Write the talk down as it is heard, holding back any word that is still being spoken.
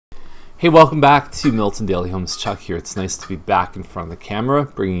Hey, welcome back to Milton Daily Homes. Chuck here. It's nice to be back in front of the camera,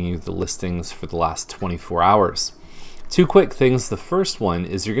 bringing you the listings for the last 24 hours. Two quick things. The first one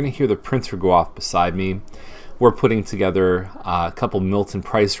is you're going to hear the printer go off beside me. We're putting together a couple Milton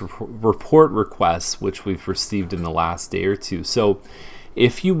price report requests, which we've received in the last day or two. So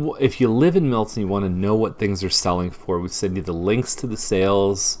if you live in Milton, you want to know what things are selling for, we send you the links to the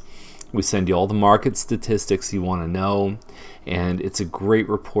sales. We send you all the market statistics you want to know, and it's a great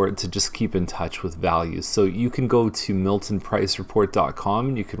report to just keep in touch with values. So you can go to miltonpricereport.com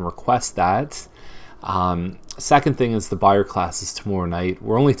and you can request that. Second thing is the buyer classes tomorrow night.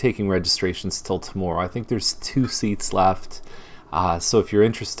 We're only taking registrations till tomorrow. I think there's 2 seats left. So if you're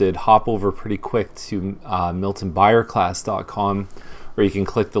interested, hop over pretty quick to miltonbuyerclass.com, or you can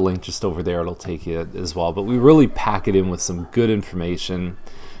click the link just over there. It'll take you as well. But we really pack it in with some good information.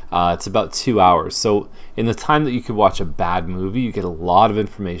 It's about 2 hours. So in the time that you could watch a bad movie, you get a lot of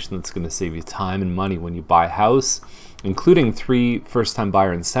information that's going to save you time and money when you buy a house, including 3 first-time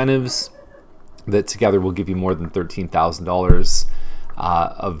buyer incentives that together will give you more than $13,000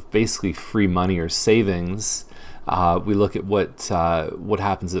 of basically free money or savings. We look at what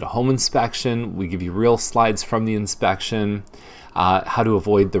happens at a home inspection. We give you real slides from the inspection. How to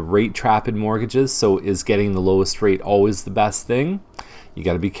avoid the rate trap in mortgages. So is getting the lowest rate always the best thing? You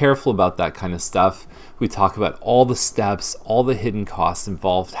got to be careful about that kind of stuff. We talk about all the steps, all the hidden costs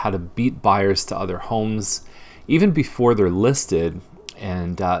involved, how to beat buyers to other homes, even before they're listed.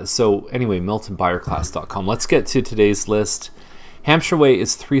 And so anyway, miltonbuyerclass.com. Let's get to today's list. Hampshire Way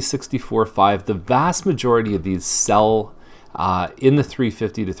is $364,500. The vast majority of these sell in the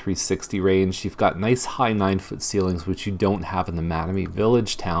 $350 to $360 range. You've got nice high 9-foot ceilings, which you don't have in the Mattamy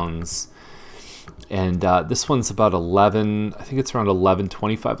Village towns. And this one's about 11, I think it's around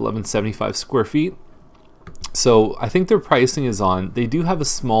 1175 square feet. So I think their pricing is on, they do have a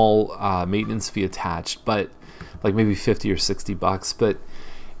small maintenance fee attached, but like maybe 50 or 60 bucks. But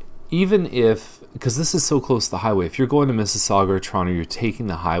even if, because this is so close to the highway, if you're going to Mississauga or Toronto, you're taking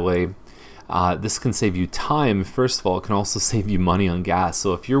the highway, this can save you time. First of all, it can also save you money on gas.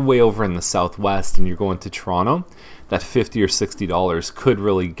 So if you're way over in the southwest and you're going to Toronto, that $50 or $60 could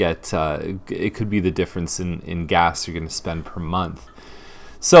really get, it could be the difference in gas you're going to spend per month.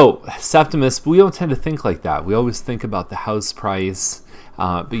 So Septimus, we don't tend to think like that. We always think about the house price,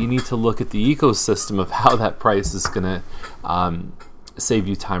 but you need to look at the ecosystem of how that price is going to save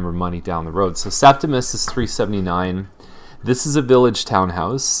you time or money down the road. So Septimus is $379. This is a village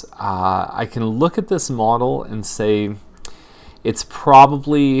townhouse. I can look at this model and say it's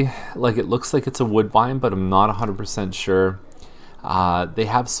probably, like, it looks like it's a Woodbine, but I'm not 100% sure. They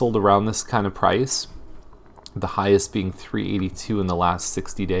have sold around this kind of price, the highest being $382 in the last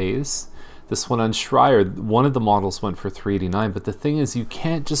 60 days. This one on Schreier, one of the models went for $389, but the thing is, you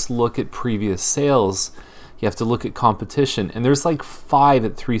can't just look at previous sales. You have to look at competition, and there's like 5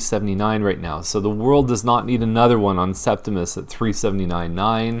 at $379 right now. So the world does not need another one on Septimus at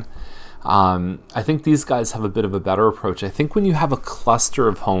 $379.9. I think these guys have a bit of a better approach. I think when you have a cluster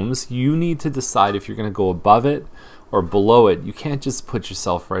of homes, you need to decide if you're going to go above it or below it. You can't just put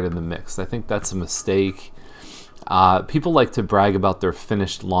yourself right in the mix. I think that's a mistake. People like to brag about their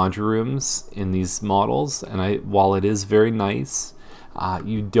finished laundry rooms in these models, and while it is very nice,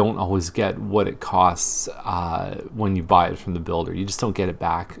 you don't always get what it costs when you buy it from the builder. You just don't get it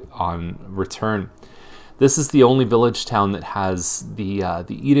back on return. This is the only village town that has the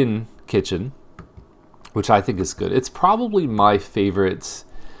eat-in kitchen, which I think is good. It's probably my favorite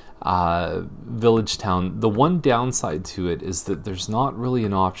village town. The one downside to it is that there's not really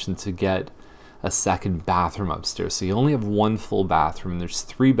an option to get a second bathroom upstairs. So you only have 1 full bathroom. There's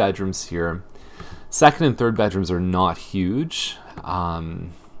 3 bedrooms here. Second and third bedrooms are not huge.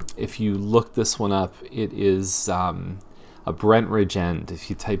 If you look this one up, it is a Brentridge End. If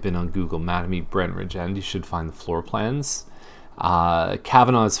you type in on Google Mattamy Brentridge End, you should find the floor plans.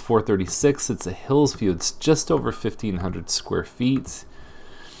 Kavanaugh is 436. It's a Hills View. It's just over 1,500 square feet.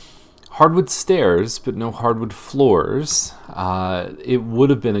 Hardwood stairs, but no hardwood floors. It would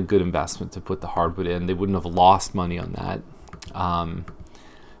have been a good investment to put the hardwood in. They wouldn't have lost money on that.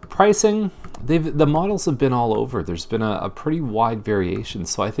 Pricing, the models have been all over. There's been a pretty wide variation.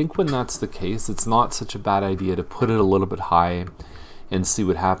 So I think when that's the case, it's not such a bad idea to put it a little bit high and see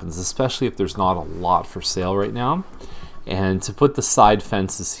what happens, especially if there's not a lot for sale right now. And to put the side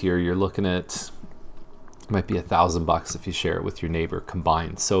fences here, you're looking at, might be $1,000 if you share it with your neighbor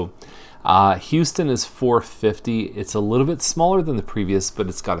combined. So Houston is $450. It's a little bit smaller than the previous, but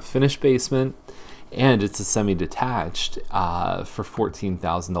it's got a finished basement and it's a semi-detached for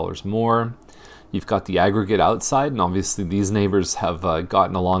 $14,000 more. You've got the aggregate outside, and obviously these neighbors have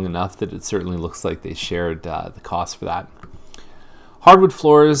gotten along enough that it certainly looks like they shared the cost for that. Hardwood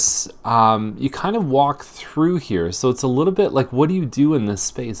floors, you kind of walk through here, so it's a little bit like, what do you do in this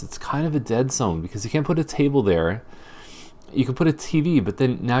space? It's kind of a dead zone because you can't put a table there. You can put a TV, but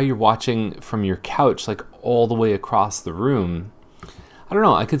then now you're watching from your couch like all the way across the room. I don't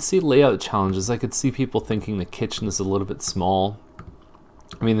know, I could see layout challenges. I could see people thinking the kitchen is a little bit small.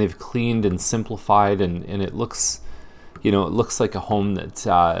 I mean, they've cleaned and simplified, and it looks, you know, it looks like a home that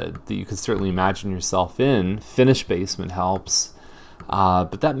that you could certainly imagine yourself in. Finished basement helps.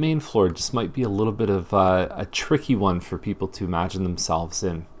 But that main floor just might be a little bit of a tricky one for people to imagine themselves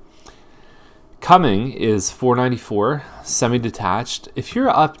in. Coming is $494, semi-detached. If you're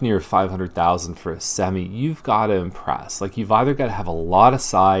up near $500,000 for a semi, you've got to impress. Like, you've either got to have a lot of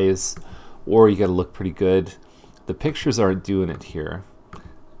size or you got to look pretty good. The pictures aren't doing it here,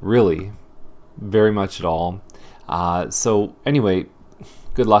 really, very much at all. So anyway,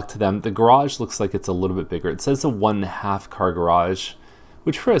 good luck to them. The garage looks like it's a little bit bigger. It says a 1.5 car garage,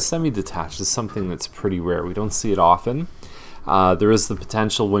 which for a semi-detached is something that's pretty rare. We don't see it often. There is the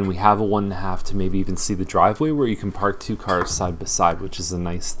potential when we have a 1.5 to maybe even see the driveway where you can park 2 cars side by side, which is a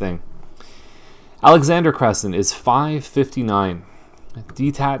nice thing. Alexander Crescent is $559.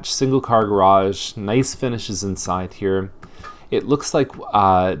 Detached single car garage, nice finishes inside here. It looks like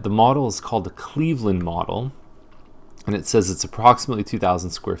the model is called the Cleveland model, and it says it's approximately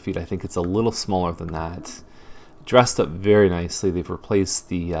 2,000 square feet. I think it's a little smaller than that. Dressed up very nicely. They've replaced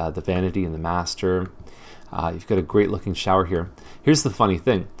the vanity and the master. You've got a great looking shower here. Here's the funny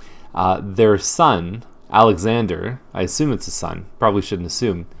thing. Their son, Alexander, I assume it's a son, probably shouldn't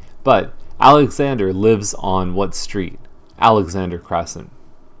assume, but Alexander lives on what street? Alexander Crescent.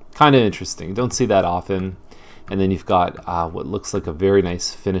 Kind of interesting. Don't see that often. And then you've got what looks like a very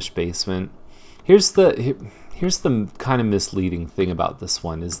nice finished basement. Here's the kind of misleading thing about this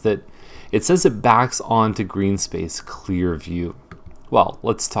one is that it says it backs onto green space clear view. Well,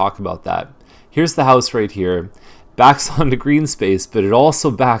 let's talk about that. Here's the house right here. Backs onto green space, but it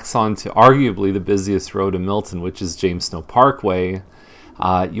also backs onto arguably the busiest road in Milton, which is James Snow Parkway.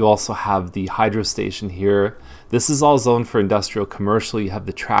 You also have the hydro station here. This is all zoned for industrial commercial. You have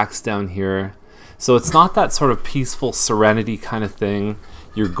the tracks down here. So it's not that sort of peaceful serenity kind of thing.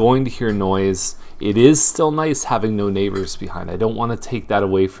 You're going to hear noise. It is still nice having no neighbors behind. I don't want to take that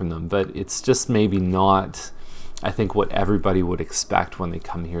away from them, but it's just maybe not, I think, what everybody would expect when they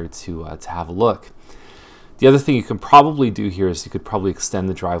come here to have a look. The other thing you can probably do here is you could probably extend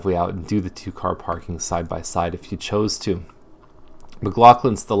the driveway out and do the 2-car parking side by side if you chose to.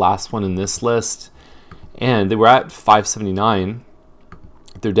 McLaughlin's the last one in this list, and they were at $579.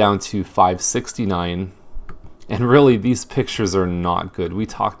 They're down to $569, and really these pictures are not good. We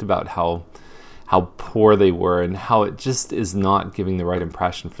talked about how poor they were and how it just is not giving the right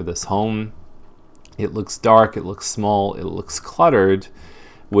impression for this home. It looks dark, it looks small, it looks cluttered,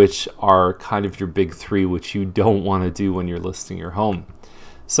 which are kind of your big three, which you don't want to do when you're listing your home.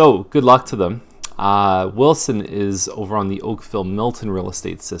 So good luck to them. Wilson is over on the Oakville Milton real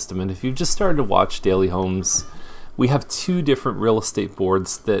estate system, and if you've just started to watch Daily Homes, we have 2 different real estate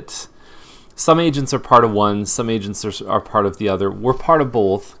boards that some agents are part of one, some agents are part of the other. We're part of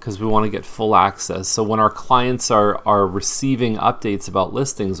both because we want to get full access. So when our clients are receiving updates about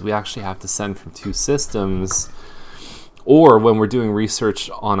listings, we actually have to send from 2 systems. Or when we're doing research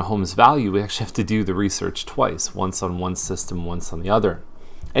on a home's value, we actually have to do the research twice, once on one system, once on the other.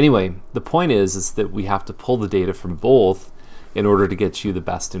 Anyway, the point is that we have to pull the data from both in order to get you the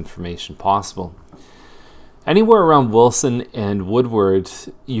best information possible. Anywhere around Wilson and Woodward,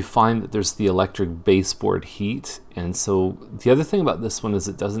 you find that there's the electric baseboard heat. And so the other thing about this one is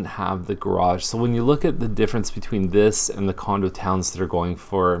it doesn't have the garage. So when you look at the difference between this and the condo towns that are going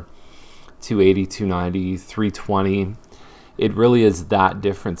for $280, $290, $320, it really is that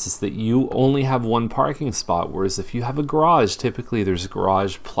difference, is that you only have 1 parking spot, whereas if you have a garage, typically there's a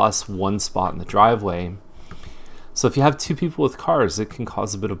garage plus 1 spot in the driveway. So if you have 2 people with cars, it can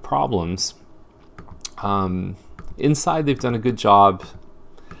cause a bit of problems. Inside, they've done a good job.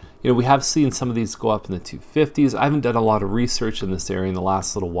 You know, we have seen some of these go up in the 250s. I haven't done a lot of research in this area in the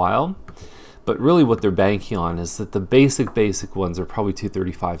last little while, but really what they're banking on is that the basic ones are probably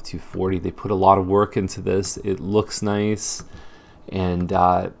 235, 240. They put a lot of work into this. It looks nice, and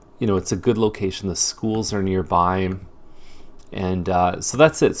you know, it's a good location. The schools are nearby, and so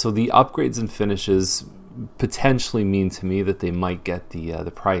that's it. So the upgrades and finishes potentially mean to me that they might get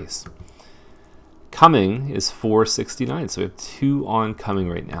the price. Coming is $469, so we have 2 on Coming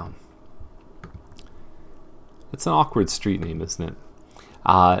right now. It's an awkward street name, isn't it?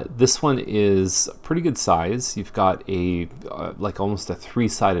 This one is a pretty good size. You've got a like almost a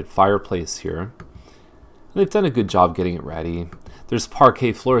 3-sided fireplace here. They've done a good job getting it ready. There's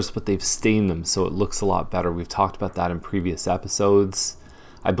parquet floors, but they've stained them, so it looks a lot better. We've talked about that in previous episodes.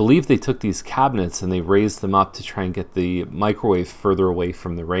 I believe they took these cabinets and they raised them up to try and get the microwave further away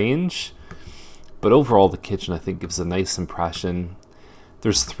from the range. But overall, the kitchen, I think, gives a nice impression.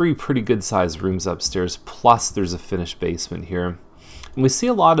 There's 3 pretty good sized rooms upstairs, plus there's a finished basement here. And we see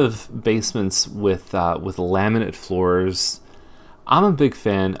a lot of basements with laminate floors. I'm a big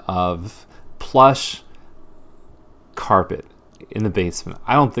fan of plush carpet in the basement.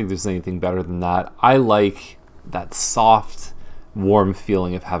 I don't think there's anything better than that. I like that soft, warm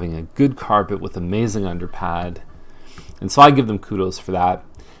feeling of having a good carpet with amazing underpad. And so I give them kudos for that.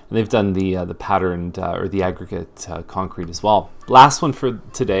 And they've done the patterned or the aggregate concrete as well. Last one for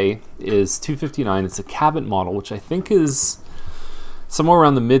today is 259. It's a cabinet model, which I think is somewhere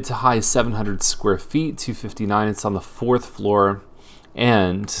around the mid to high 700 square feet. 259. It's on the 4th floor,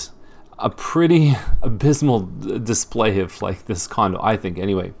 and a pretty abysmal display of like this condo, I think.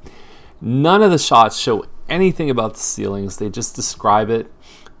 Anyway, none of the shots show anything about the ceilings. They just describe it.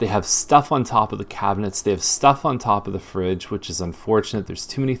 They have stuff on top of the cabinets. They have stuff on top of the fridge, which is unfortunate. There's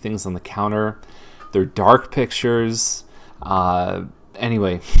too many things on the counter. They're dark pictures.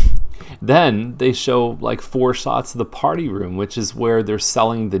 Anyway, then they show like 4 shots of the party room, which is where they're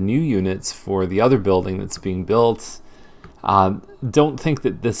selling the new units for the other building that's being built. Don't think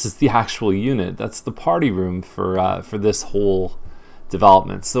that this is the actual unit. That's the party room for this whole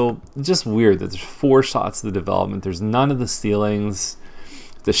development. So just weird that there's 4 shots of the development. There's none of the ceilings.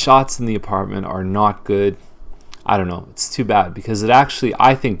 The shots in the apartment are not good. I don't know. It's too bad, because it actually,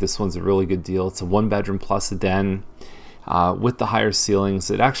 I think this one's a really good deal. It's a 1-bedroom plus a den with the higher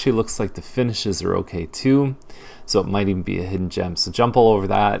ceilings. It actually looks like the finishes are okay too. So it might even be a hidden gem. So jump all over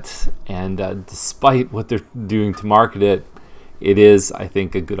that. And despite what they're doing to market it, it is, I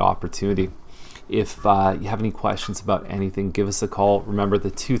think, a good opportunity. If you have any questions about anything, give us a call. Remember, the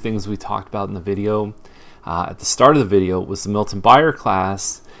 2 things we talked about in the video at the start of the video was the Milton buyer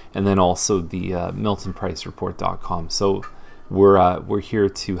class, and then also the MiltonPriceReport.com. So we're here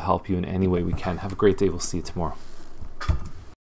to help you in any way we can. Have a great day. We'll see you tomorrow.